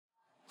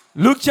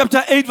Luke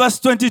chapter 8 verse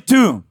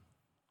 22.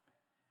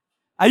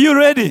 Are you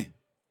ready?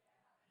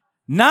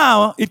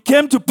 Now it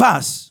came to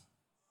pass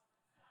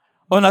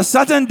on a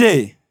certain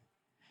day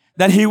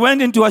that he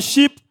went into a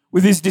ship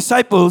with his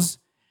disciples,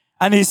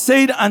 and he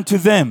said unto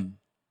them,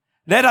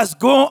 let us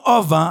go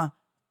over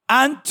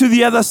unto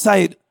the other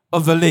side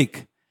of the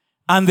lake.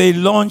 And they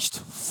launched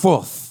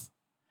forth.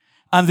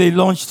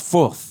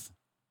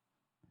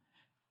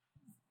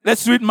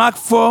 Let's read Mark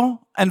 4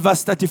 and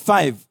verse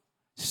 35.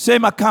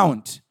 Same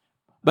account.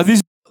 But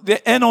this,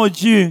 the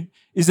NOG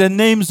is the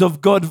Names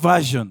of God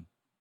version.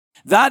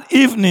 That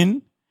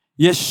evening,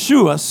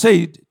 Yeshua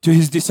said to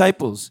his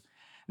disciples,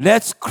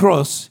 let's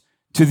cross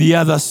to the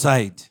other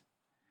side.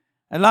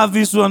 I love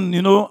this one.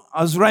 You know,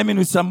 I was rhyming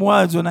with some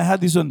words when I had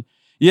this one.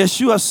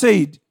 Yeshua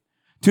said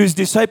to his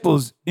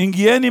disciples,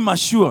 ingieni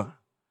mashua.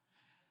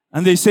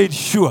 And they said,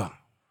 sure.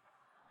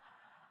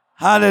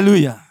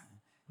 Hallelujah.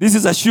 This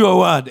is a sure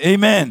word.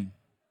 Amen.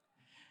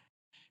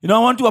 You know, I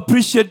want to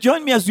appreciate,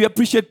 join me as we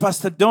appreciate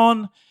Pastor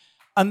Don.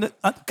 And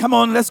come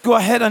on, let's go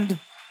ahead and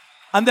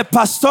the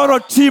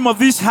pastoral team of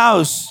this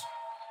house.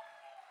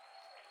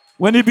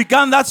 When he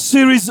began that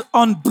series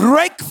on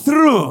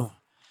breakthrough,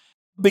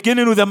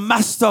 beginning with the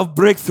master of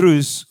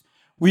breakthroughs,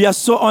 we are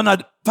so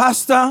honored.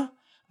 Pastor,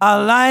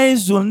 our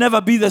lives will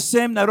never be the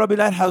same. Nairobi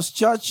Lighthouse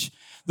Church.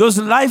 Those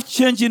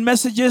life-changing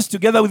messages,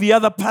 together with the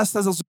other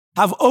pastors,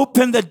 have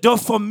opened the door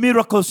for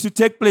miracles to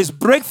take place,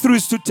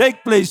 breakthroughs to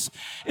take place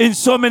in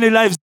so many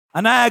lives.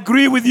 And I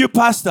agree with you,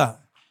 Pastor.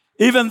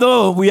 Even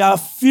though we are a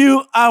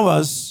few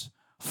hours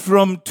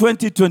from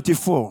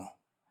 2024,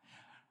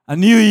 a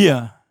new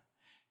year,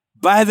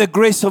 by the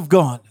grace of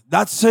God,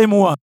 that same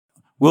word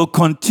will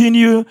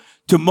continue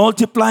to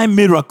multiply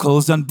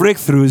miracles and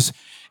breakthroughs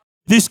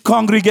this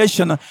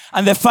congregation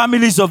and the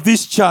families of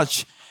this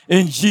church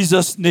in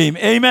Jesus' name.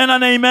 Amen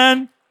and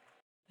amen.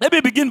 Let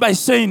me begin by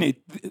saying it,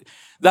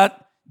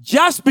 that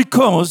just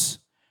because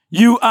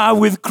you are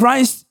with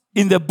Christ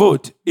in the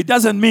boat, it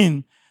doesn't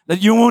mean that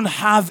you won't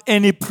have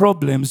any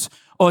problems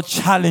or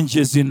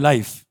challenges in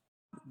life.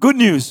 Good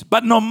news.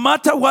 But no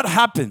matter what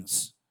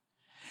happens,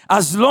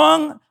 as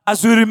long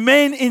as we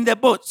remain in the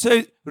boat,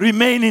 say,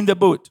 remain in the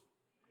boat,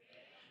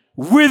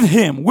 with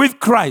Him, with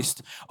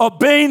Christ,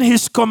 obeying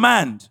His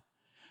command,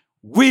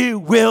 we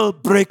will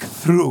break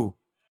through.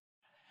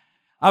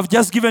 I've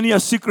just given you a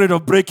secret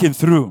of breaking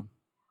through.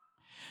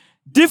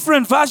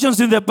 Different versions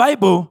in the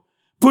Bible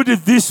put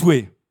it this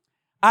way.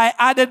 I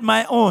added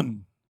my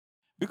own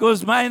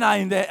because mine are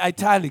in the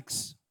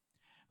italics.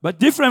 But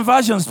different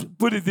versions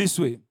put it this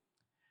way.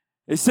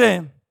 They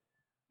say,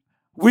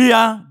 we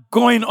are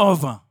going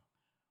over.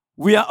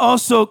 We are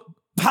also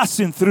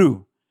passing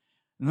through.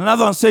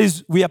 Another one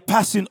says, we are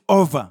passing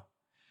over.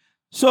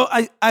 So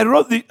I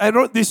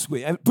wrote this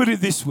way. I put it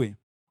this way.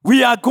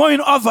 We are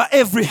going over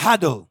every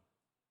hurdle.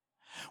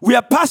 We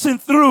are passing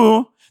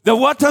through the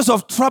waters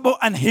of trouble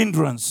and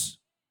hindrance.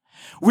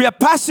 We are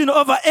passing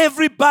over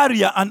every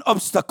barrier and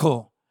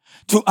obstacle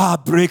to our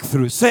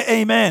breakthrough.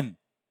 Say amen.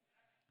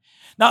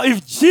 Now,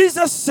 if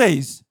Jesus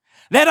says,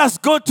 let us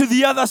go to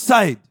the other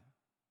side.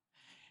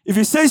 If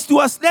He says to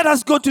us, let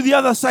us go to the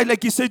other side,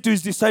 like He said to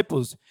His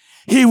disciples,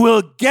 He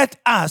will get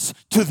us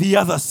to the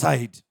other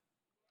side,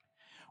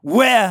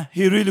 where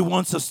He really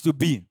wants us to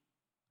be.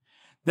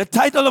 The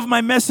title of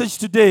my message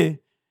today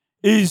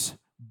is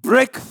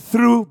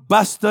Breakthrough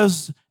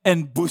Busters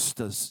and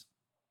Boosters.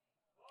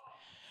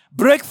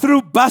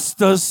 Breakthrough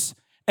Busters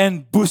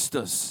and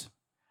Boosters.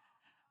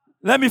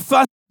 Let me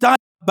first start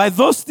by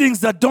those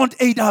things that don't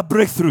aid our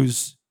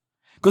breakthroughs,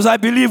 because I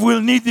believe we'll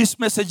need this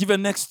message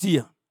even next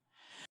year.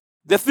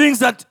 The things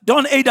that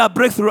don't aid our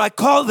breakthrough, I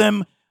call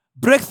them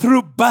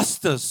breakthrough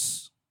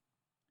busters.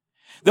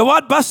 The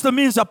word buster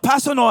means a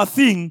person or a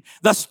thing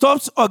that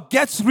stops or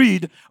gets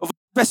rid of a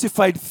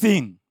specified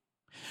thing.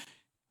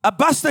 A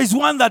buster is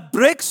one that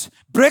breaks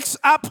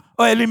up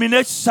or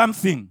eliminates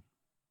something.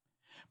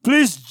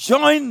 Please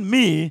join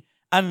me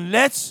and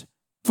let's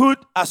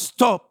put a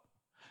stop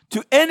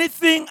to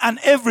anything and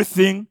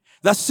everything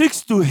that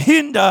seeks to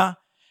hinder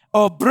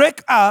or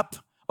break up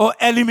or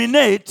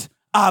eliminate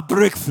our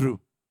breakthrough.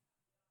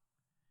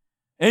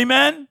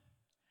 Amen?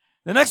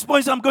 The next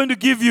points I'm going to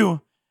give you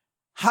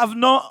have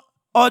no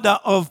order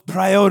of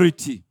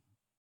priority.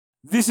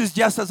 This is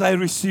just as I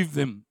receive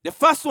them. The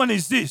first one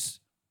is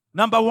this.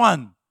 Number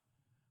one.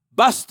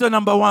 Buster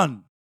number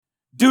one.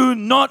 Do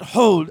not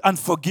hold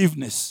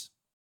unforgiveness.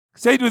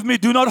 Say it with me.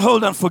 Do not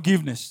hold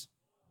unforgiveness.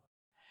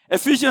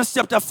 Ephesians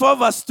chapter 4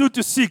 verse 2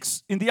 to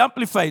 6 in the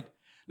Amplified.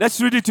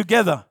 Let's read it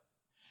together.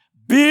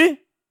 Be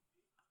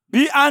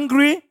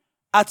angry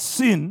at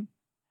sin,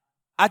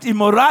 at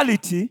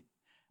immorality,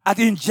 at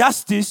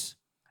injustice,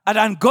 at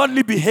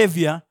ungodly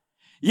behavior,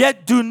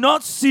 yet do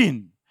not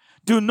sin.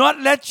 Do not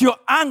let your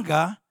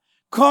anger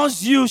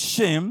cause you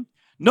shame,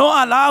 nor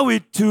allow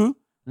it to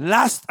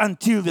last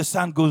until the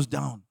sun goes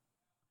down.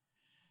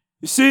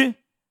 You see,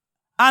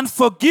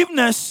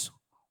 unforgiveness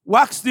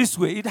works this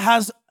way. It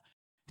has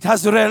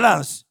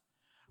relents,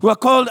 who are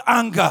called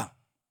anger,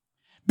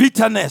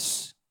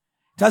 bitterness.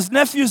 It has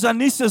nephews and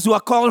nieces who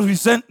are called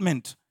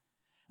resentment.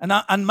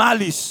 and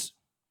malice.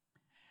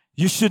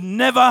 You should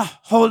never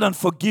hold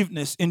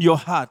unforgiveness in your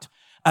heart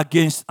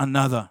against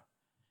another.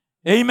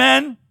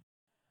 Amen.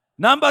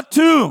 Number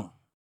 2,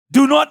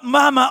 do not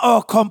murmur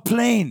or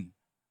complain.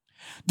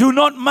 Do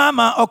not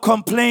murmur or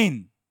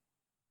complain.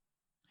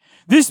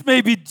 This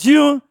may be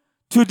due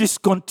to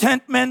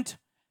discontentment,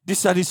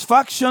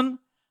 dissatisfaction,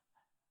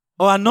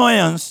 or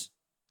annoyance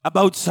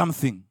about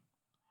something.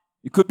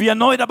 You could be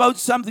annoyed about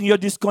something, you're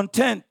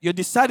discontent, you're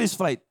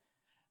dissatisfied.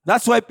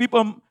 That's why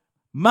people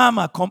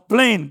murmur,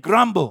 complain,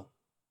 grumble.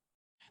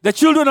 The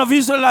children of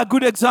Israel are a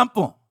good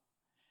example.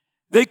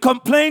 They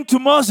complained to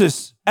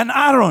Moses and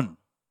Aaron.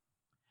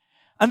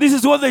 And this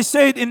is what they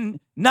said in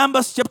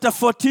Numbers chapter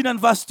 14 and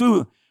verse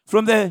 2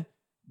 from the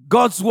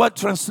God's Word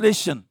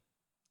translation.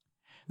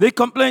 They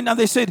complained and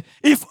they said,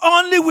 if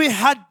only we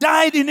had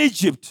died in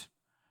Egypt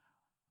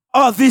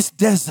or this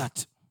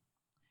desert.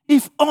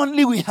 If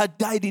only we had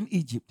died in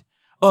Egypt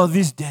or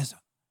this desert.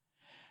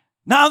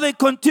 Now they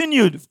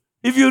continued.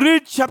 If you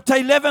read chapter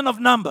 11 of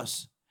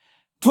Numbers,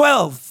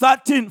 12,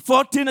 13,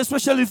 14,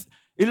 especially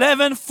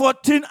 11,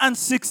 14, and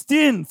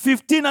 16,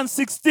 15 and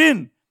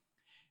 16,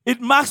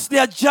 it marks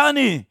their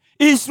journey,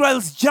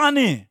 Israel's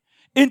journey,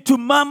 into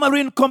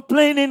murmuring,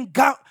 complaining,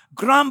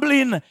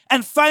 grumbling,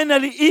 and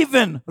finally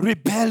even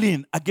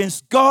rebelling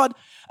against God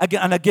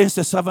and against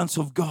the servants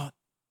of God.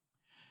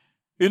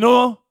 You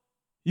know,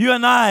 you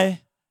and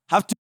I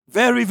have to be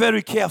very,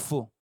 very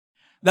careful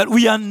that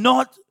we are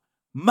not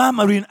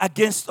murmuring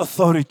against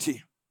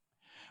authority.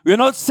 We are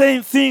not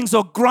saying things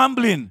or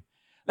grumbling.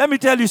 Let me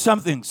tell you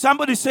something.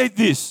 Somebody said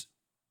this.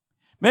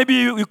 Maybe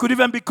you could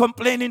even be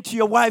complaining to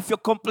your wife. You're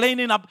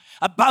complaining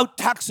about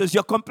taxes.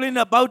 You're complaining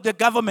about the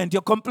government.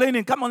 You're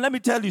complaining. Come on, let me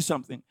tell you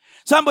something.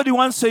 Somebody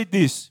once said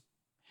this.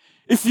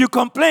 If you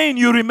complain,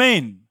 you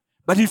remain.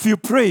 But if you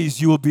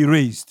praise, you will be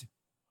raised.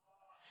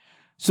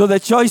 So the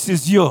choice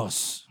is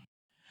yours.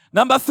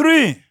 Number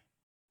 3,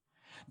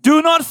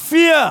 do not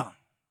fear.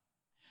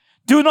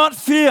 Do not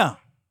fear.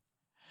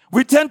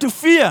 We tend to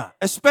fear,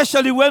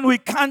 especially when we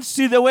can't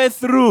see the way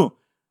through.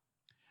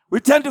 We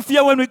tend to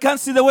fear when we can't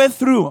see the way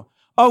through,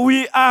 or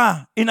we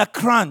are in a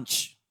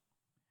crunch.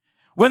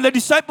 When the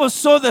disciples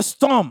saw the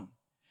storm,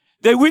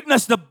 they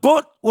witnessed the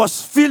boat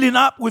was filling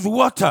up with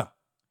water.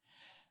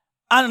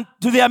 And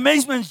to their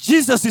amazement,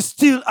 Jesus is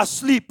still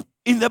asleep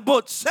in the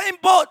boat. Same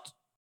boat.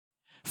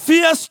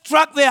 Fear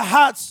struck their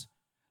hearts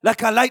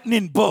like a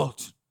lightning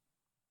bolt.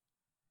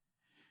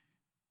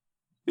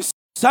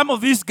 Some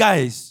of these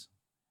guys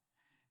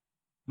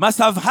must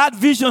have had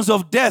visions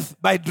of death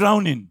by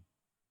drowning.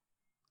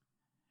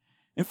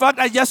 In fact,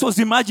 I just was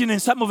imagining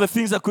some of the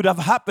things that could have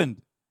happened.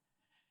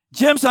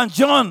 James and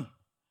John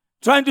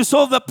trying to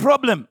solve the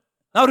problem.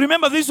 Now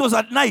remember, this was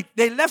at night.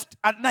 They left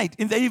at night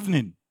in the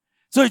evening.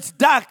 So it's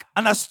dark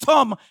and a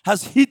storm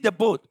has hit the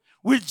boat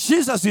with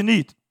Jesus in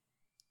it.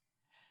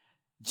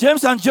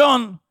 James and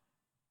John,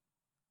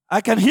 I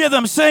can hear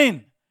them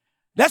saying,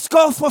 let's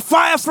call for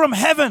fire from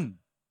heaven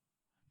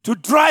to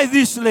dry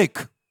this lake,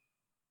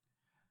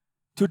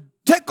 to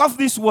take off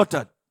this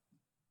water.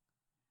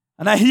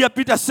 And I hear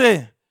Peter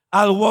say,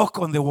 I'll walk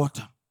on the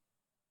water.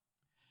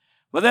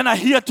 But then I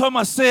hear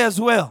Thomas say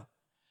as well,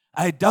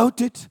 I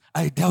doubt it,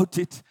 I doubt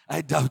it,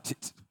 I doubt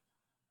it.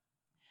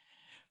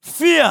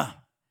 Fear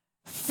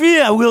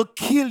will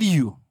kill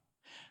you.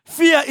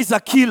 Fear is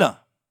a killer.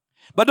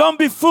 But don't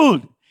be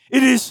fooled.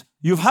 It is,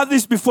 you've had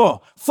this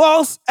before,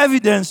 false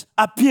evidence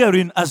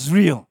appearing as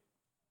real.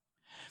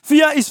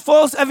 Fear is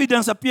false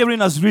evidence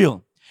appearing as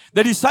real.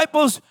 The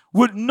disciples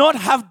would not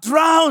have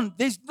drowned.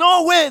 There's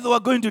no way they were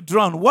going to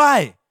drown.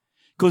 Why?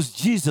 Because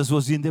Jesus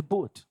was in the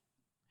boat.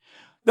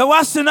 The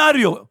worst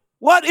scenario,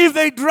 what if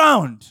they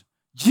drowned?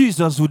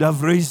 Jesus would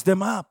have raised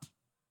them up.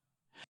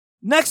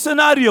 Next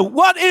scenario,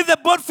 what if the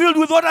boat filled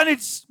with water and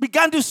it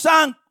began to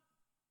sink?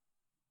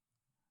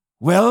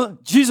 Well,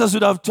 Jesus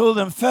would have told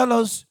them,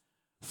 fellows,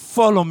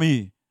 follow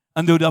me.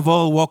 And they would have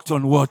all walked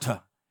on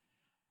water.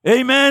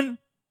 Amen.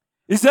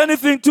 Is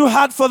anything too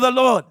hard for the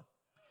Lord?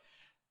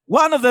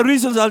 One of the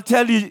reasons I'll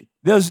tell you,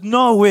 there's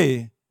no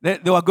way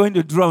that they were going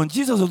to drown.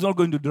 Jesus was not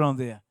going to drown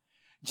there.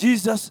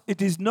 Jesus,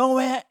 it is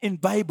nowhere in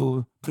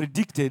Bible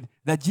predicted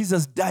that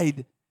Jesus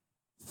died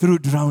through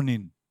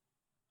drowning.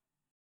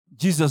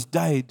 Jesus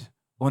died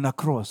on a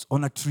cross,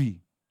 on a tree.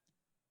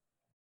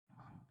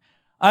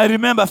 I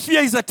remember,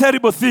 fear is a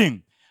terrible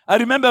thing. I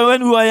remember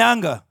when we were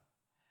younger,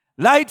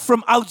 light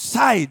from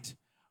outside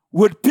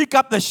would pick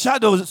up the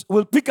shadows,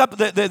 will pick up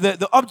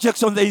the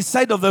objects on the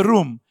inside of the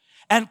room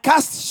and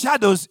cast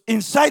shadows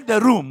inside the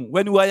room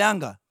when we were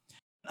younger.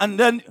 And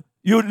then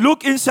you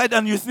look inside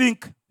and you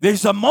think,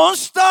 there's a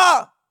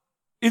monster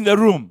in the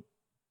room.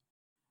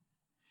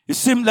 It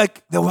seemed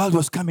like the world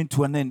was coming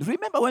to an end.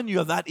 Remember when you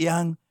were that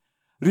young?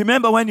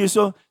 Remember when you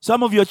saw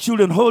some of your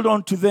children, hold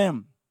on to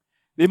them.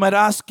 They might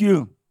ask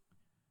you,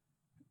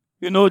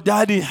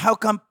 Daddy, how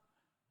come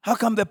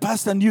the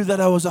pastor knew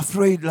that I was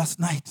afraid last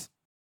night?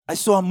 I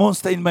saw a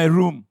monster in my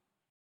room.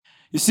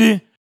 You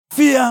see,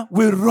 fear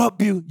will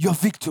rob you your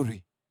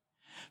victory.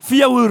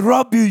 Fear will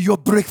rob you your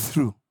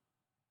breakthrough.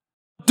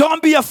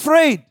 Don't be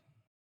afraid.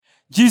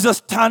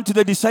 Jesus turned to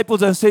the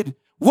disciples and said,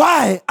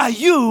 why are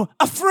you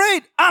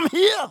afraid? I'm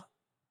here.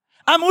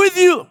 I'm with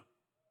you.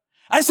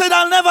 I said,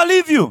 I'll never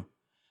leave you.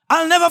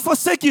 I'll never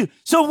forsake you.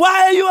 So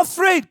why are you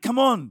afraid? Come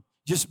on.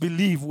 Just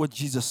believe what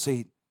Jesus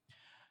said.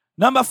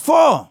 Number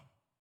 4,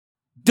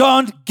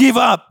 don't give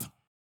up.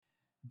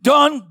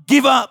 Don't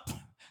give up.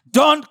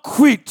 Don't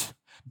quit.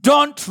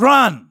 Don't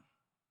run.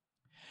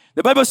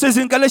 The Bible says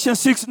in Galatians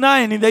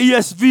 6:9 in the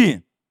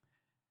ESV,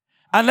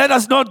 and let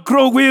us not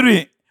grow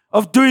weary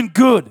of doing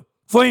good,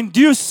 for in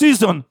due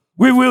season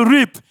we will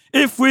reap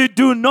if we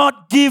do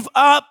not give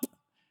up.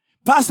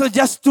 Pastor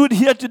just stood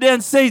here today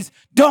and says,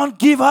 don't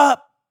give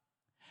up.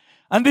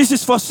 And this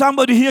is for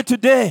somebody here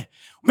today.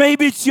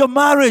 Maybe it's your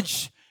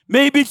marriage.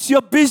 Maybe it's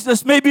your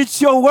business. Maybe it's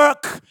your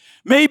work.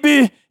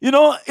 Maybe,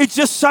 it's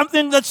just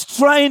something that's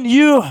trying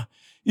you,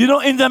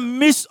 in the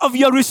midst of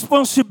your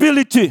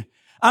responsibility.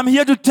 I'm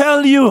here to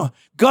tell you,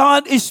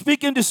 God is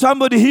speaking to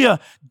somebody here.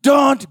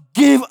 Don't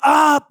give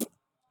up.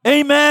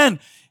 Amen.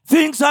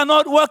 Things are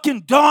not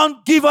working.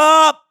 Don't give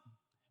up.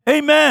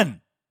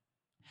 Amen.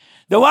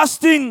 The worst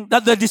thing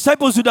that the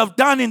disciples would have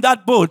done in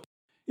that boat,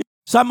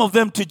 some of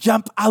them to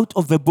jump out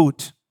of the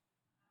boat.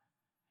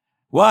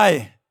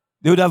 Why?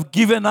 They would have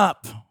given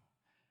up,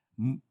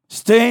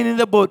 staying in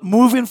the boat,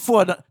 moving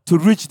forward to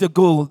reach the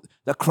goal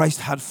that Christ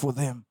had for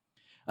them.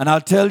 And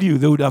I'll tell you,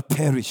 they would have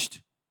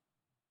perished.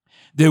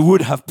 They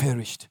would have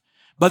perished.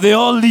 But they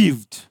all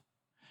lived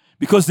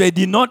because they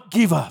did not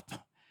give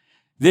up.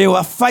 They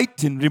were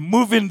fighting,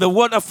 removing the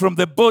water from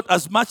the boat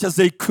as much as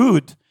they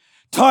could,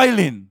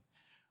 toiling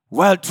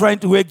while trying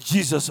to wake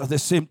Jesus at the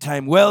same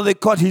time. Well, they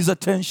caught his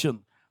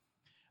attention.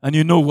 And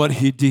you know what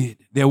he did.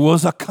 There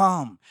was a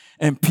calm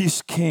and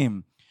peace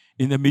came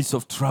in the midst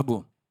of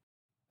trouble.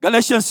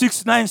 Galatians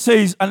 6:9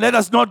 says, and let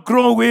us not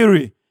grow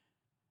weary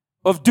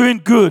of doing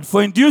good,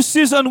 for in due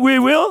season we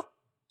will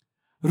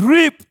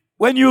reap.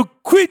 When you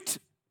quit,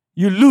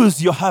 you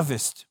lose your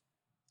harvest.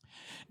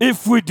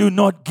 If we do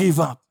not give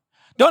up.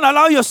 Don't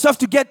allow yourself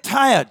to get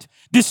tired,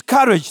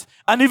 discouraged,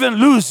 and even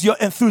lose your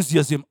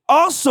enthusiasm.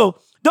 Also,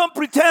 don't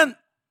pretend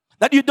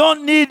that you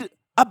don't need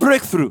a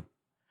breakthrough.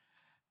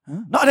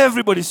 Not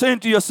everybody, saying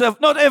to yourself,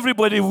 not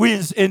everybody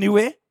wins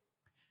anyway.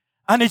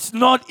 And it's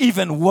not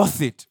even worth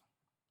it.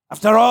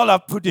 After all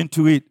I've put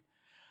into it.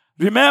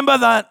 Remember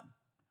that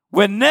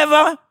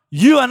whenever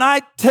you and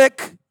I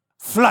take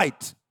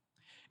flight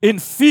in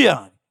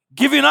fear,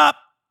 giving up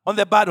on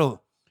the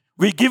battle,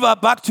 we give our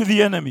back to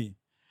the enemy.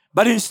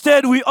 But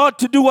instead, we ought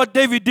to do what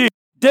David did.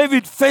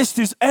 David faced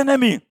his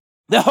enemy.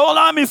 The whole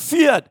army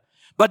feared,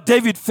 but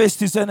David faced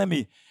his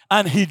enemy,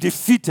 and he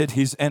defeated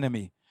his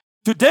enemy.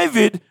 To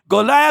David,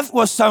 Goliath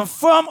was some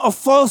form of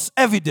false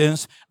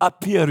evidence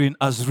appearing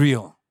as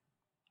real.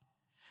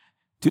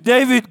 To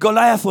David,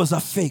 Goliath was a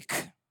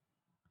fake.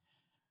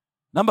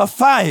 Number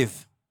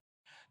 5,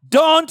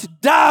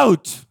 don't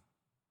doubt.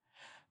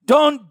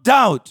 Don't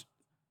doubt.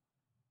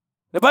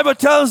 The Bible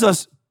tells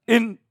us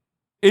in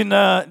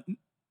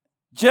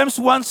James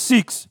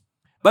 1:6,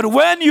 but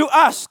when you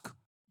ask,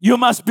 you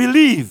must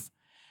believe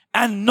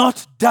and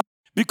not doubt,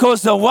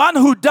 because the one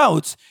who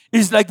doubts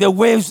is like the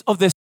waves of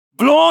the sea,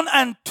 blown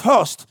and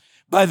tossed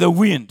by the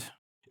wind.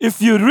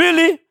 If you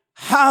really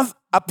have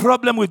a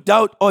problem with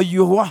doubt, or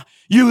you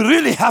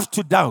really have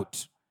to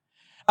doubt,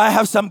 I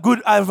have some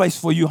good advice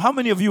for you. How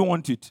many of you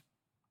want it?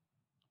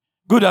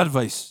 Good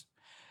advice.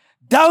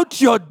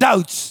 Doubt your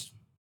doubts.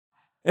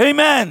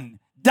 Amen.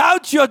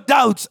 Doubt your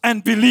doubts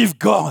and believe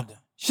God.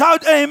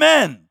 Shout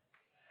amen.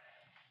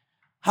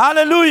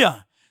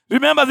 Hallelujah.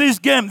 Remember this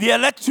game, the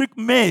electric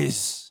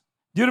maze.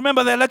 Do you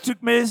remember the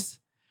electric maze?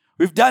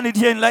 We've done it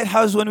here in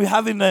Lighthouse when we're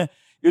having,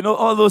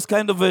 all those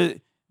kind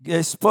of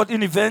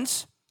sporting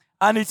events.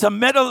 And it's a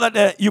metal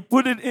that you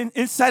put it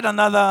inside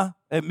another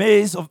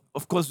maze,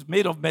 of course,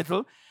 made of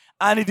metal.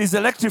 And it is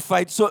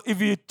electrified. So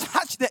if you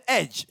touch the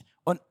edge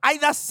on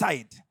either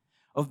side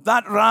of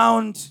that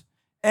round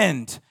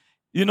end,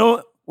 you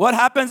know what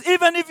happens?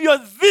 Even if you're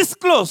this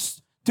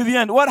close to the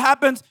end, what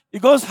happens?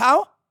 It goes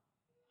how?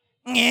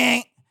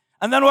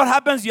 And then what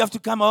happens? You have to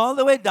come all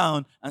the way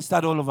down and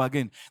start all over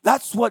again.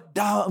 That's what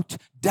doubt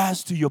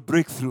does to your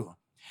breakthrough.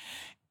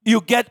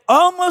 You get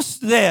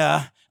almost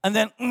there, and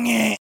then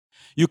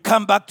you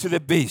come back to the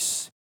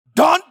base.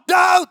 Don't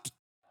doubt.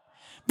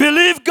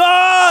 Believe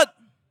God.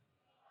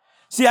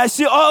 See, I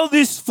see all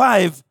these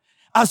 5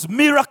 as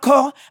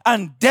miracle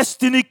and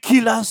destiny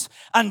killers,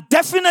 and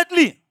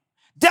definitely,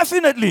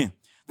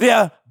 they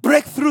are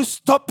breakthrough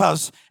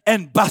stoppers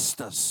and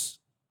busters.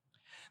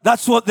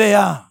 That's what they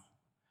are.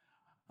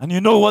 And you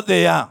know what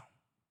they are.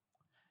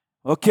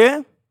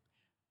 Okay?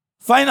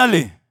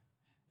 Finally,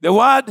 the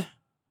word,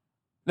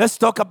 let's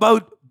talk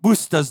about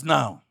boosters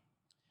now.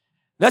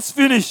 Let's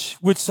finish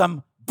with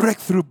some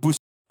breakthrough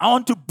boosters. I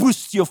want to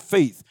boost your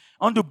faith.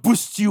 I want to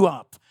boost you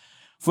up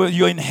for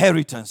your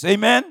inheritance.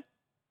 Amen?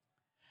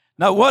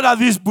 Now, what are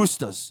these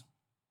boosters?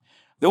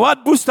 The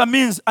word booster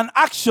means an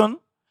action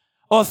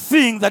or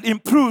thing that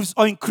improves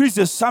or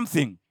increases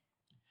something.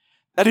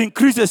 That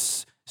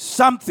increases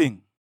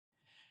something.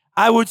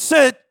 I would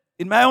say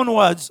in my own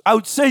words, I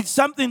would say it's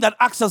something that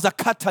acts as a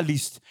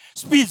catalyst,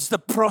 speeds the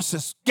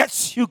process,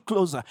 gets you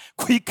closer,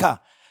 quicker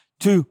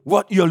to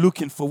what you're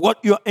looking for, what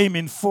you're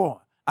aiming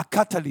for. A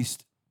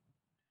catalyst.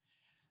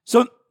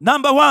 So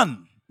number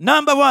one,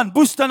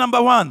 booster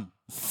number one,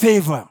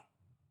 favor.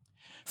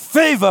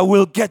 Favor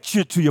will get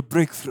you to your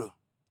breakthrough.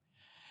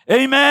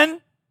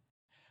 Amen.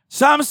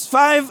 Psalms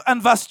 5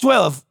 and verse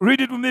 12. Read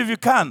it with me if you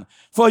can.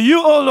 For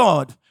you, O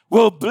Lord,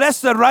 will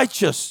bless the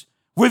righteous.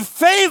 With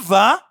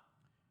favor,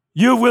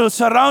 you will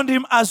surround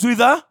him as with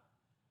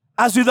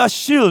a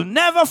shield.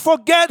 Never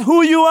forget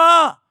who you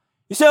are.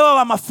 You say, oh,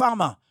 I'm a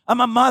farmer.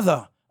 I'm a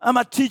mother. I'm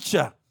a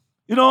teacher.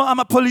 I'm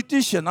a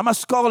politician. I'm a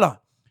scholar.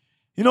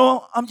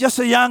 I'm just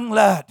a young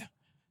lad.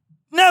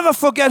 Never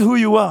forget who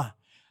you are.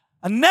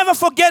 And never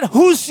forget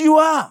whose you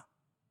are.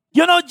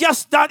 You're not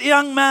just that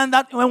young man,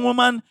 that young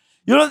woman.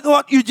 You're not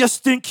what you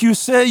just think you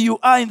say you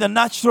are in the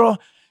natural.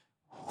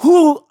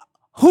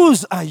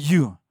 Whose are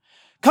you?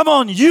 Come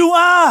on, you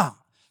are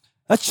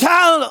a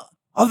child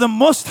of the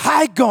Most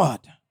High God.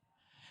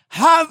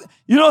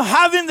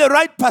 Having the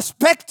right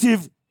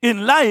perspective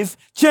in life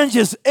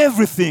changes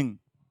everything.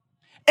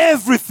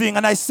 Everything,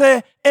 and I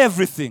say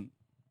everything.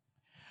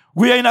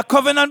 We are in a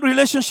covenant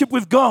relationship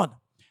with God.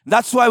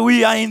 That's why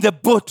we are in the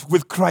boat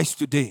with Christ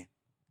today.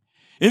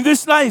 In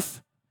this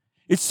life,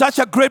 it's such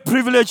a great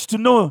privilege to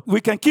know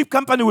we can keep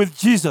company with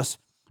Jesus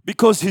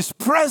because his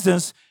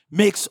presence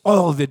makes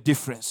all the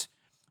difference.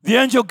 The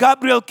angel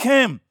Gabriel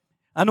came,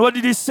 and what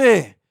did he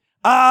say?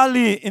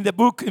 Early in the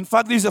book, in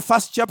fact, this is the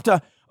first chapter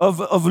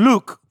of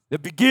Luke, the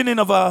beginning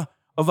of our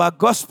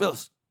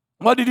Gospels.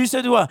 What did he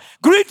say to her?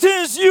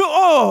 Greetings, you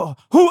all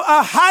who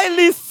are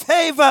highly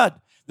favored.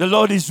 The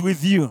Lord is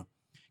with you.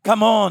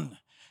 Come on.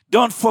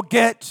 Don't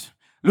forget.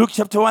 Luke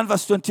chapter 1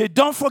 verse 28.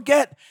 Don't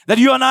forget that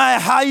you and I are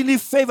highly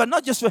favored.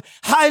 Not just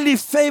highly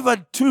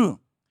favored too.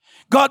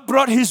 God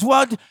brought his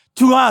word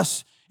to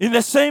us in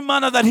the same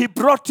manner that he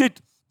brought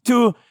it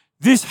to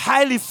this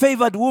highly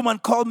favored woman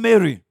called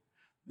Mary,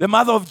 the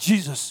mother of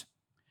Jesus.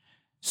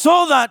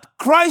 So that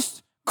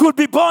Christ could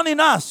be born in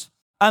us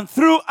and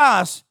through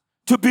us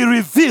to be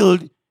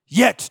revealed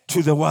yet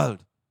to the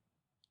world.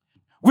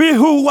 We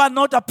who were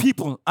not a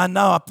people are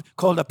now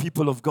called a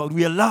people of God.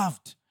 We are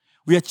loved.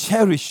 We are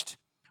cherished.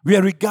 We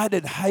are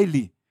regarded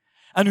highly.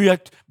 And we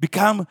have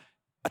become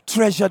a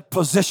treasured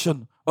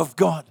possession of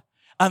God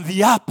and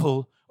the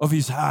apple of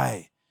his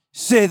eye.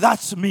 Say,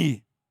 that's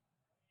me.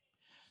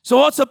 So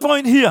what's the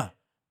point here?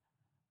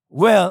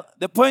 Well,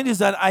 the point is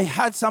that I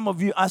had some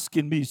of you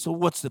asking me, so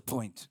what's the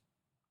point?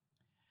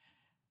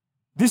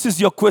 This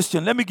is your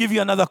question. Let me give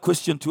you another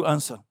question to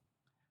answer.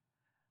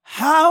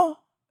 How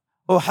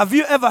or have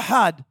you ever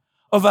heard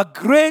of a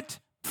great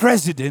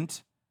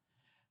president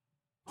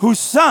whose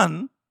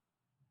son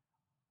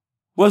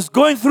was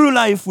going through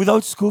life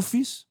without school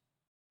fees,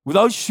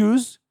 without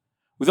shoes,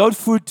 without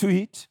food to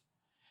eat?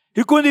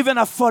 He couldn't even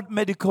afford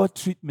medical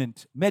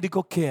treatment,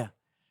 medical care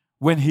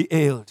when he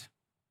ailed.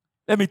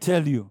 Let me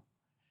tell you,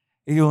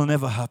 it will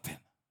never happen.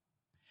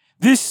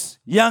 This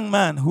young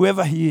man,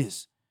 whoever he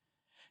is,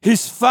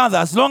 his father,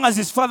 as long as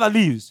his father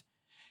lives,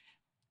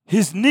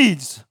 his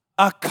needs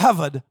are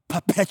covered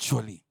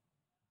perpetually.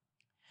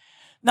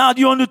 Now,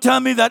 do you want to tell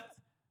me that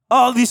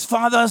all these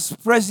fathers,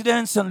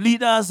 presidents, and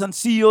leaders and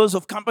CEOs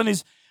of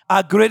companies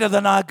are greater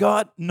than our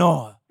God?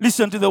 No.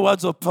 Listen to the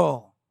words of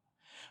Paul.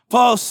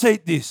 Paul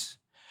said this,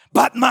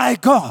 but my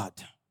God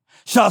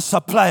shall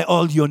supply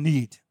all your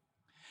need.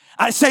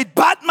 I said,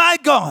 but my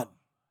God.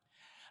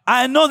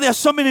 I know there are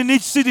so many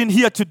needs sitting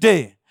here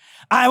today.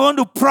 I want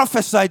to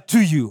prophesy to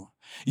you.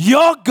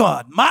 Your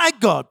God, my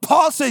God.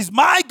 Paul says,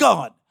 my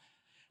God.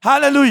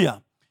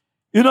 Hallelujah.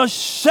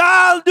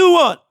 Shall do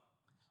what?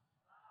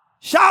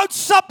 Shall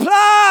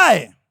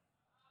supply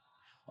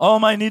all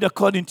my need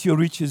according to your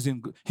riches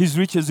his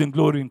riches in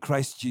glory in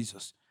Christ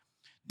Jesus.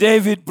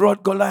 David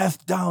brought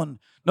Goliath down,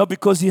 not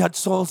because he had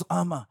Saul's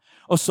armor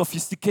or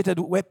sophisticated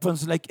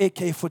weapons like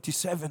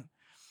AK-47.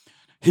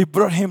 He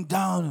brought him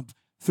down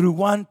through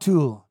one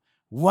tool,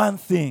 one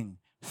thing,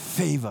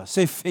 favor.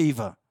 Say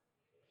favor.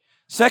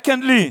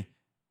 Secondly,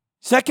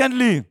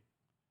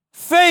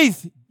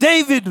 faith.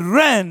 David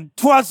ran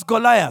towards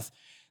Goliath.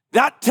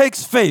 That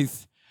takes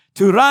faith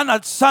to run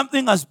at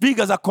something as big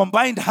as a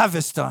combined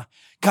harvester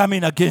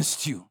coming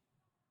against you.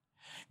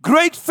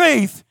 Great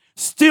faith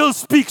still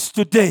speaks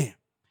today.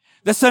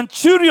 The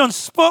centurion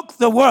spoke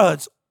the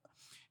words.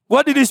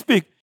 What did he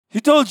speak?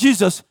 He told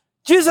Jesus,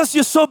 Jesus,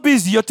 you're so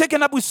busy. You're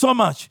taken up with so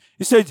much.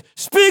 He said,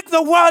 speak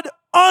the word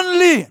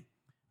only,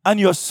 and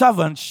your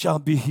servant shall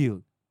be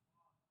healed.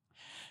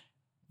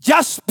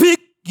 Just speak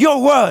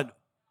your word.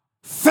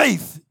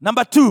 Faith.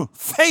 Number 2,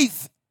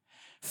 faith.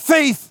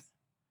 Faith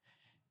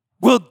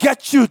will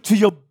get you to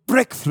your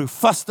breakthrough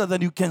faster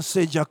than you can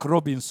say Jack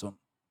Robinson.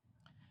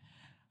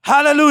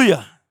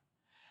 Hallelujah.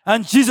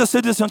 And Jesus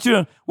said to the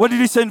centurion, what did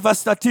he say in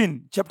verse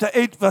 13? Chapter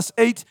 8, verse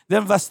 8,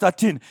 then verse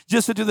 13.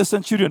 Jesus said to the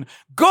centurion,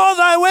 go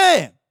thy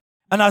way,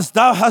 and as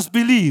thou hast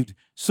believed,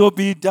 so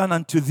be it done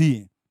unto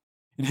thee.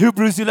 In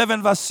Hebrews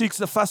 11, verse 6,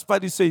 the first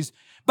part it says,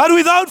 but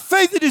without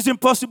faith it is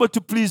impossible to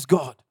please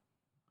God.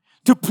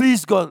 to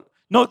please God.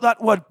 Note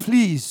that word,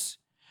 please.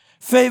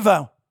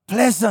 Favor,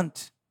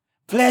 pleasant,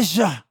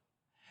 pleasure.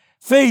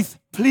 Faith,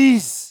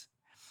 please.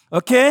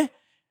 Okay?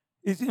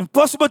 It's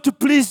impossible to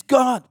please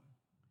God.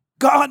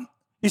 God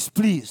is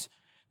pleased.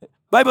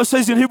 Bible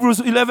says in Hebrews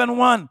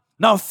 11:1,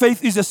 now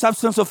faith is the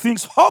substance of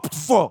things hoped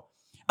for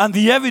and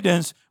the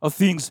evidence of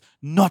things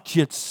not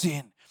yet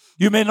seen.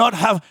 You may not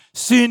have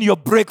seen your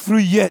breakthrough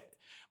yet,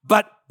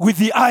 but with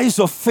the eyes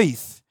of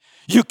faith,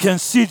 you can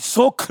see it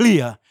so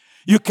clear,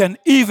 you can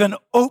even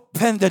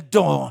open the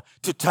door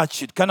to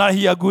touch it. Can I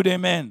hear a good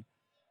amen?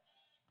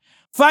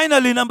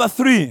 Finally, number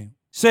 3,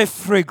 say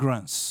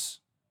fragrance.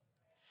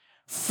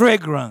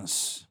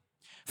 Fragrance.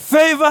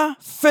 Favor,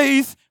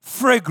 faith,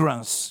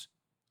 fragrance.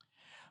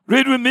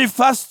 Read with me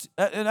first,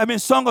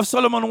 Song of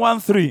Solomon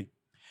 1:3.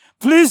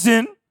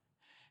 Pleasing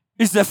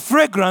is the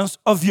fragrance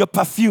of your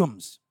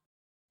perfumes.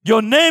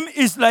 Your name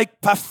is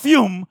like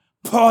perfume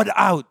poured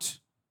out.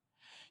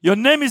 Your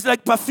name is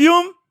like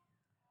perfume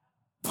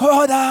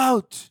poured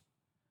out.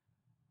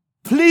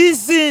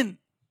 Pleasing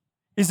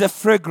is the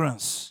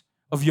fragrance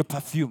of your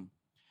perfume.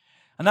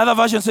 Another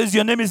version says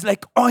your name is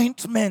like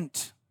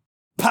ointment,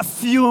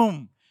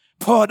 perfume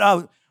poured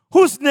out.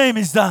 Whose name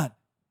is that?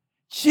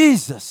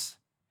 Jesus.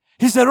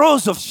 He's the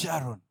rose of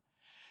Sharon.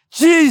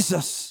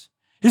 Jesus.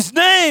 His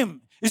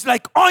name is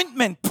like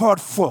ointment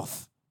poured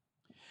forth.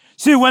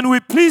 See, when we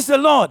please the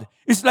Lord,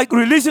 it's like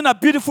releasing a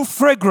beautiful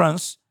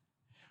fragrance.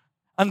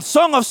 And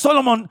Song of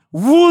Solomon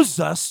woos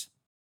us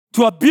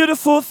to a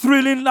beautiful,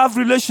 thrilling love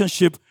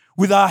relationship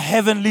with our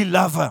heavenly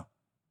lover.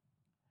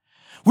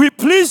 We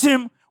please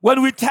him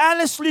when we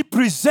tirelessly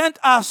present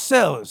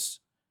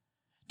ourselves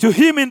to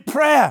him in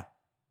prayer,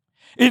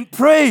 in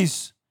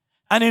praise,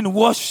 and in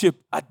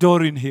worship,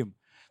 adoring him.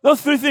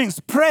 Those 3 things,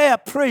 prayer,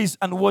 praise,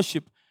 and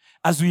worship,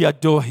 as we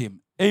adore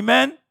him.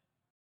 Amen?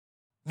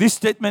 This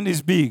statement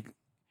is big.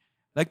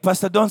 Like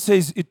Pastor Don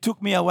says, it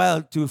took me a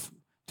while to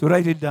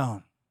write it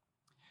down.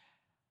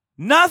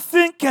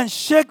 Nothing can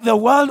shake the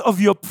world of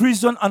your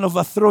prison and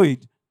overthrow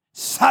it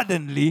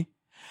suddenly,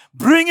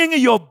 bringing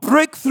your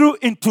breakthrough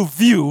into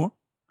view,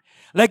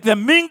 like the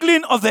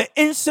mingling of the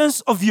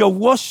incense of your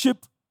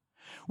worship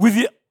with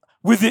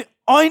the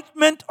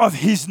ointment of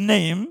his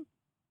name,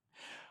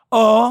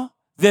 or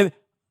the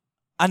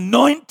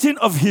anointing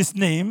of his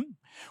name,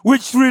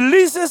 which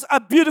releases a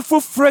beautiful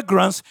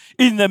fragrance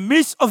in the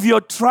midst of your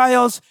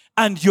trials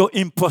and your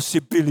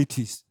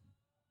impossibilities.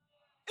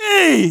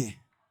 Hey!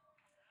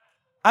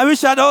 I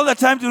wish I had all the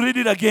time to read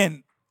it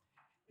again.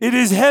 It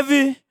is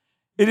heavy.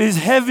 It is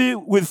heavy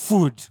with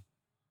food.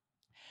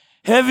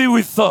 Heavy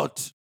with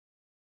thought.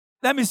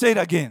 Let me say it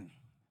again.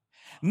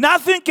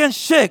 Nothing can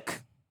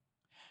shake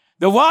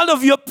the wall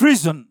of your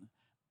prison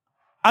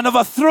and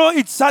overthrow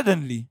it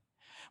suddenly,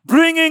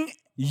 bringing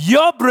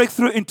your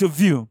breakthrough into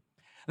view,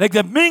 like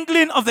the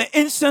mingling of the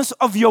incense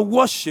of your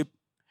worship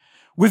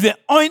with the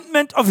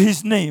ointment of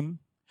his name,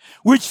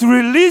 which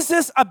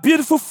releases a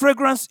beautiful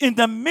fragrance in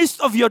the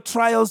midst of your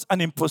trials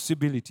and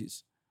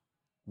impossibilities.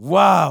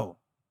 Wow.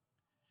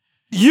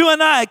 You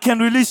and I can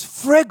release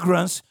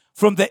fragrance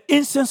from the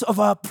incense of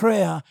our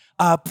prayer,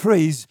 our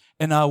praise,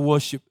 and our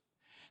worship.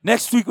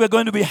 Next week, we're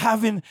going to be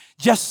having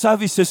just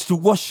services to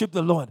worship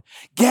the Lord.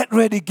 Get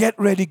ready, get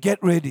ready, get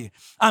ready.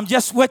 I'm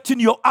just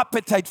whetting your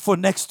appetite for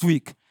next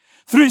week.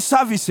 3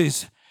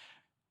 services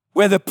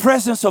where the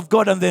presence of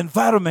God and the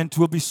environment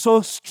will be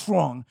so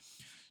strong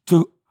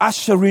to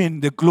usher in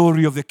the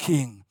glory of the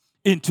King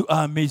into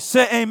our midst.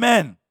 Say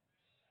amen.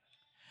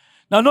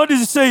 Now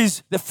notice it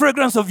says the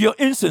fragrance of your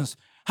incense.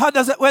 Where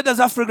does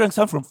that fragrance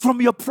come from?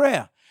 From your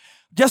prayer.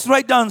 Just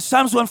write down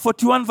Psalms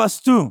 141 verse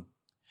 2.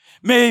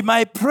 May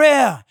my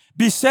prayer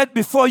be set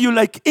before you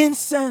like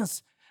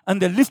incense,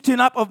 and the lifting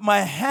up of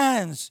my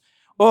hands,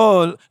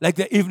 like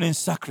the evening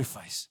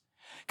sacrifice.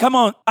 Come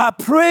on, our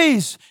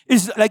praise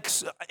is like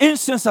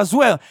incense as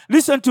well.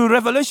 Listen to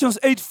Revelations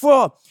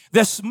 8:4.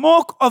 The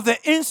smoke of the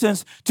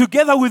incense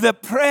together with the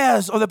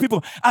prayers of the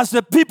people. As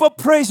the people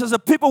praise, as the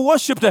people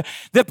worship,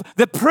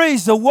 the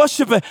praise, the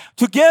worship,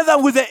 together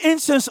with the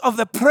incense of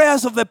the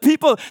prayers of the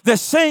people, the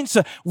saints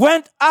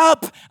went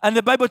up. And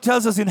the Bible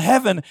tells us in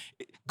heaven,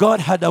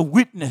 God had a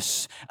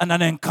witness and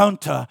an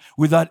encounter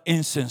with that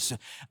incense.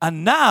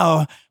 And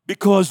now,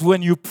 because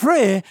when you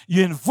pray,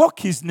 you invoke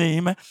his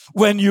name.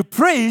 When you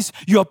praise,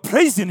 you're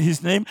praising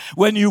his name.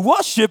 When you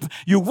worship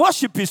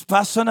his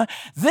person.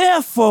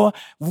 Therefore,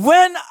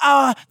 when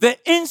the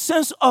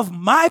incense of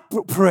my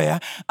prayer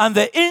and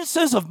the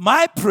incense of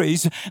my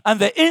praise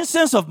and the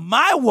incense of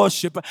my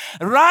worship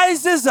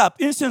rises up,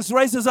 incense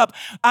rises up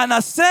and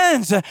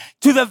ascends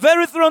to the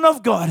very throne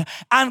of God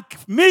and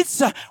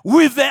meets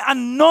with the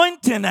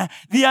anointing,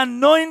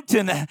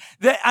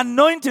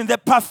 the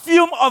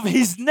perfume of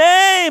his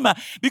name,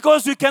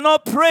 because we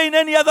cannot pray in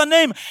any other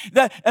name.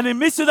 And in the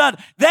midst of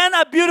that, then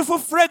a beautiful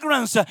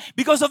fragrance,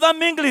 because of that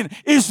mingling,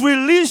 is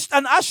released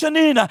and ushered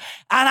in. And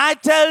I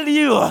tell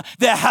you,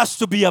 there has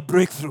to be a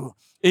breakthrough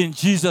in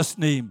Jesus'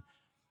 name.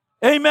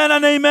 Amen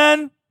and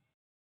amen.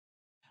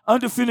 I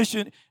want to finish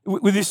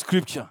with this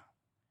scripture.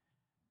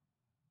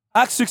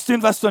 Acts 16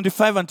 verse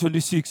 25 and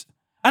 26.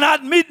 And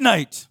at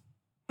midnight,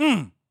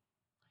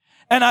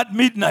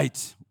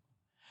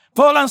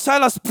 Paul and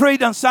Silas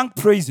prayed and sang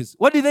praises.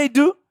 What did they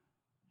do?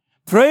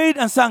 Prayed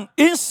and sang.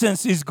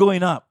 Incense is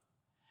going up.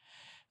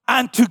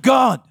 And to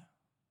God,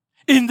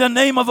 in the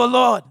name of the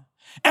Lord.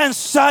 And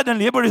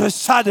suddenly, everybody says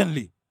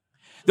suddenly,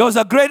 there was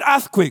a great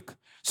earthquake,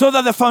 so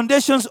that the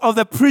foundations of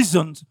the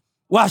prisons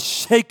were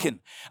shaken.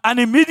 And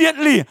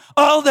immediately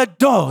all the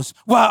doors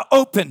were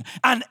open,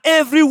 and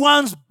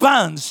everyone's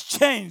bands,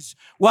 chains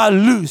were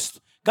loosed.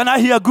 Can I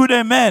hear a good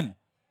amen?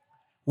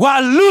 Were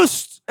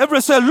loosed.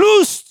 Everybody say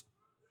loosed.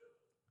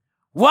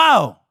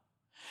 Wow.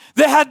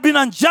 They had been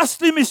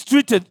unjustly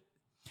mistreated,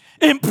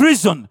 in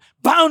prison,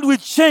 bound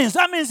with chains.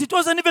 That means it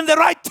wasn't even the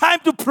right time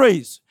to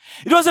praise.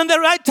 It wasn't the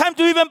right time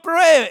to even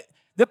pray.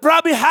 They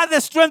probably had the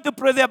strength to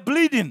pray. They're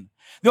bleeding.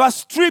 They were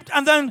stripped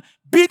and then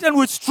beaten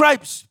with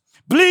stripes,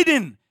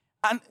 bleeding,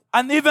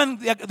 and even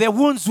their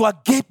wounds were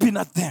gaping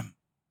at them.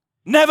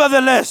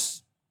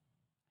 Nevertheless,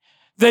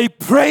 they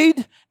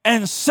prayed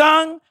and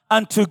sang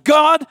unto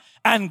God,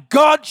 and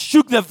God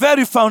shook the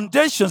very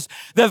foundations,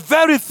 the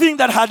very thing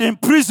that had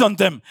imprisoned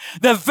them,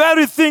 the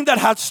very thing that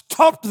had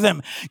stopped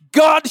them.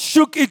 God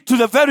shook it to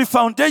the very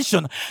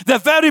foundation, the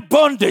very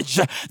bondage,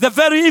 the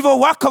very evil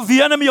work of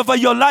the enemy over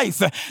your life,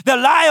 the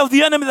lie of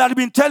the enemy that had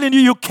been telling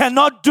you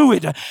cannot do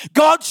it.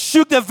 God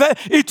shook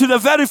it to the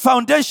very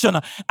foundation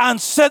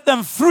and set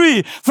them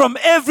free from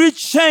every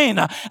chain,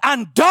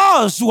 and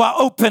doors were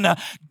open.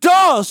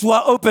 Doors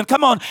were open.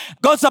 Come on.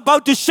 God's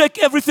about to shake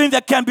everything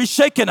that can be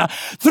shaken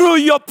through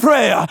your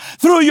prayer,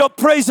 through your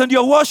praise and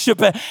your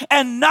worship,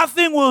 and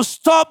nothing will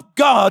stop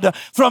God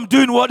from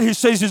doing what He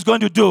says He's going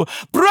to do.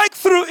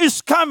 Breakthrough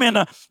is coming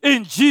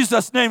in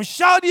Jesus' name.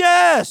 Shout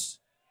yes.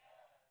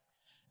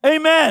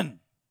 Amen.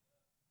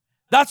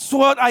 That's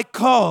what I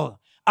call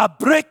a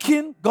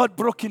breaking. God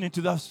broke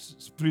into that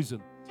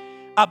prison.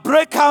 A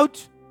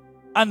breakout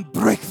and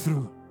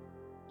breakthrough.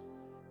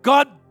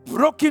 God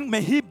broken,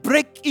 may He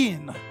break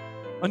in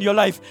on your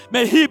life.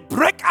 May He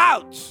break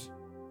out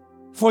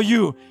for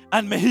you,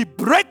 and may He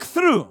break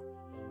through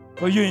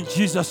for you in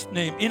Jesus'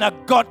 name, in a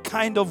God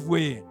kind of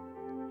way.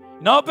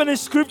 In opening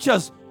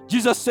scriptures,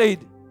 Jesus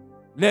said,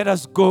 let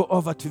us go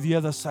over to the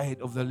other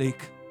side of the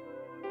lake.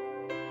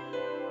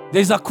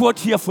 There's a quote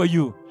here for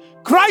you.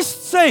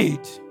 Christ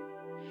said,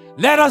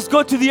 let us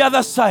go to the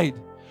other side,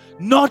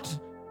 not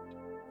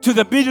to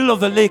the middle of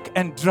the lake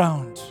and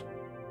drown.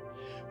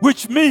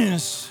 Which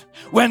means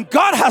when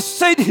God has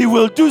said He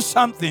will do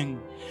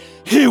something,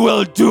 He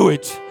will do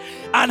it.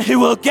 And He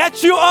will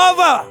get you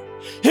over.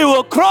 He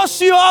will cross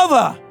you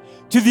over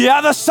to the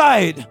other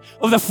side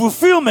of the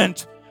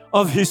fulfillment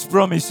of His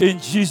promise in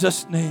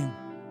Jesus' name.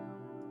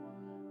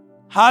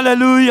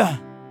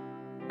 Hallelujah.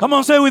 Come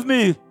on, say with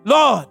me,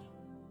 Lord,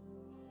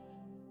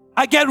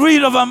 I get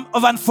rid of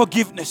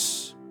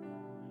unforgiveness.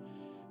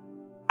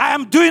 I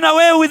am doing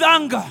away with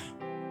anger.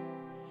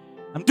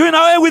 I'm doing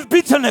away with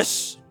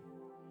bitterness.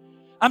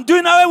 I'm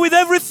doing away with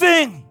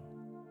everything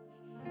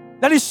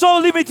that is so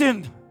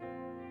limiting.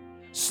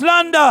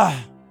 Slander,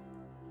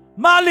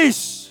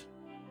 malice.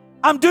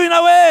 I'm doing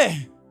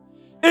away.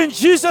 In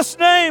Jesus'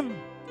 name,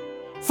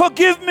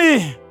 forgive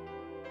me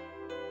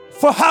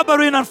for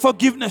harboring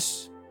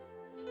unforgiveness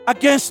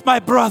against my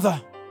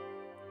brother.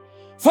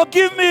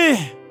 Forgive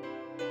me.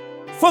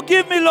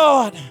 Forgive me,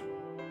 Lord.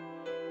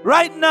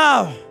 Right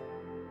now,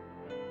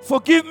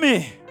 forgive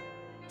me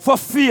for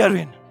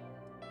fearing.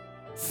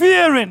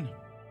 Fearing.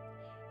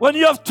 When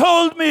you have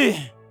told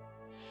me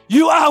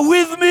you are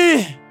with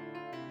me,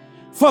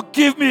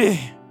 forgive me.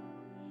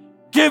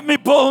 Give me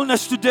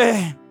boldness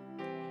today.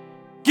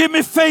 Give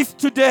me faith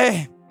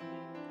today.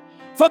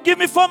 Forgive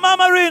me for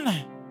murmuring.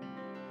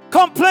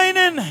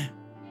 Complaining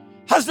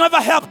has never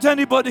helped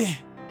anybody.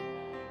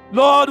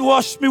 Lord,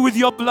 wash me with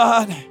your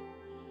blood.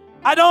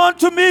 I don't want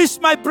to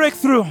miss my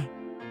breakthrough.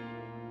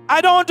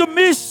 I don't want to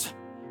miss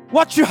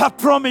what you have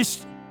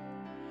promised.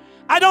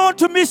 I don't want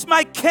to miss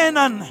my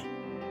Canaan.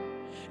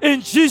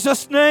 In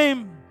Jesus'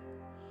 name,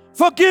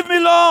 forgive me,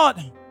 Lord,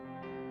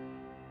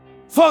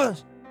 for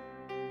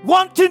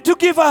wanting to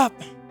give up.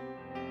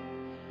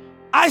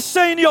 I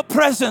say in your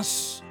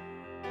presence,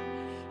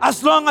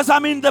 as long as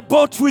I'm in the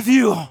boat with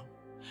you,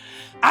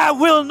 I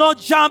will not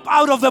jump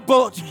out of the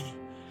boat.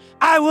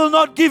 I will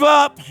not give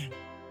up.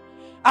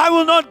 I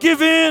will not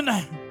give in.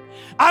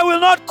 I will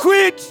not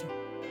quit.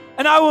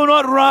 And I will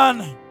not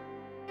run.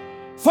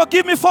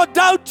 Forgive me for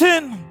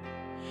doubting.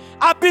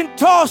 I've been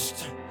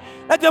tossed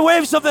like the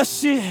waves of the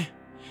sea.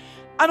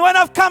 And when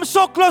I've come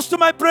so close to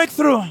my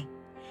breakthrough,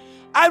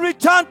 I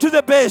return to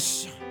the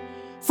base.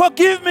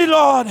 Forgive me,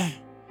 Lord,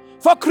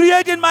 for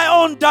creating my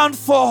own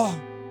downfall.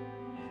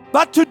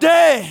 But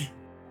today,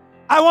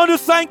 I want to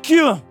thank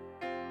you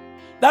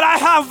that I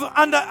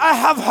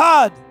have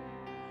heard,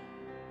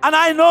 and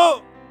I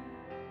know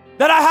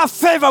that I have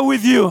favor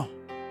with you.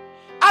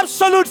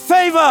 Absolute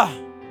favor.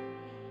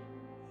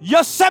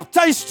 Your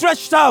scepter is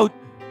stretched out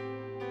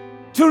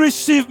to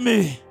receive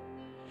me,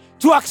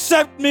 to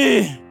accept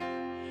me,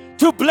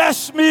 to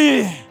bless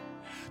me,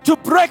 to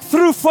break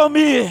through for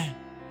me.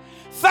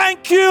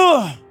 Thank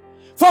you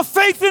for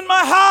faith in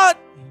my heart.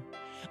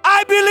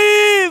 I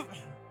believe.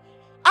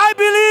 I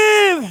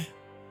believe.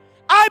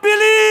 I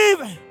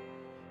believe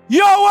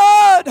your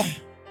word,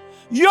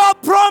 your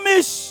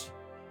promise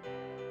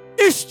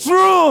is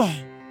true,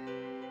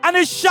 and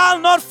it shall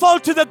not fall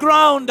to the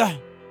ground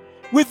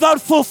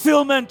without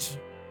fulfillment.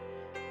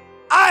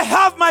 I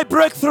have my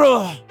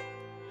breakthrough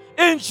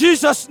in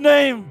Jesus'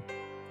 name.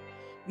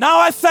 Now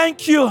I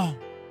thank you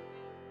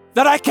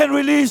that I can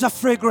release a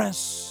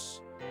fragrance.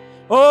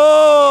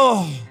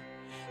 Oh,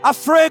 a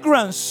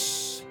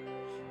fragrance.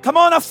 Come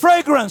on, a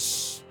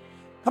fragrance.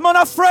 Come on,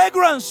 a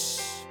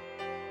fragrance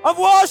of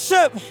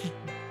worship,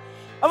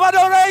 of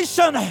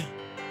adoration,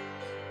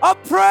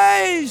 of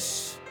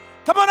praise.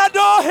 Come on,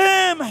 adore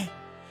Him.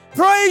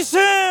 Praise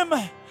Him.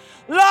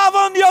 Love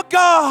on your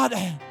God.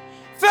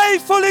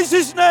 Faithful is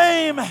His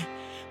name.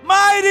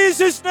 Mighty is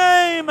His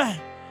name.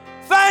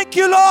 Thank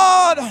you,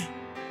 Lord.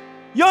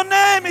 Your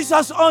name is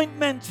as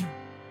ointment,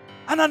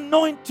 an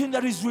anointing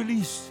that is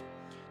released.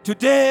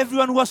 Today,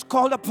 everyone who has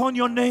called upon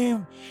your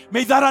name,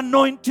 may that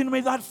anointing,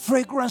 may that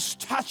fragrance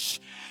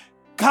touch.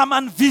 Come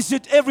and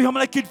visit every home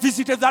like it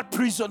visited that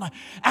prison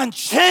and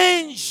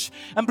change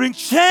and bring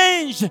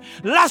change,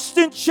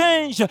 lasting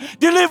change,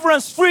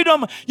 deliverance,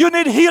 freedom. You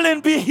need healing,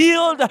 be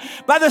healed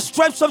by the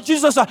stripes of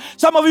Jesus.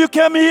 Some of you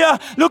came here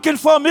looking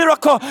for a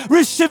miracle.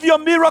 Receive your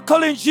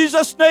miracle in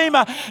Jesus' name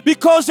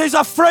because there's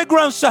a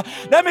fragrance.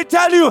 Let me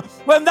tell you,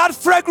 when that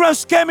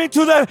fragrance came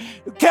into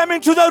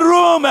the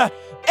room,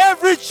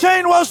 every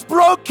chain was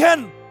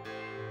broken.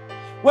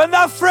 When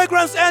that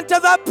fragrance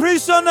entered that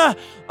prison,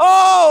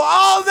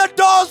 all the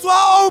doors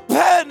were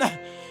open.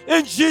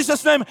 In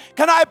Jesus' name,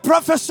 can I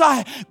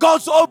prophesy?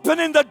 God's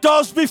opening the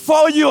doors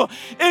before you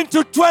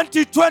into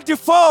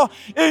 2024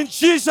 in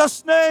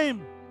Jesus'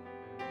 name.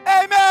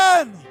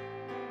 Amen.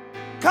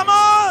 Come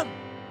on.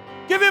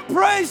 Give Him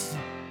praise.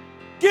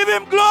 Give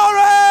Him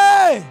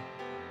glory.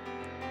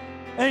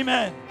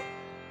 Amen.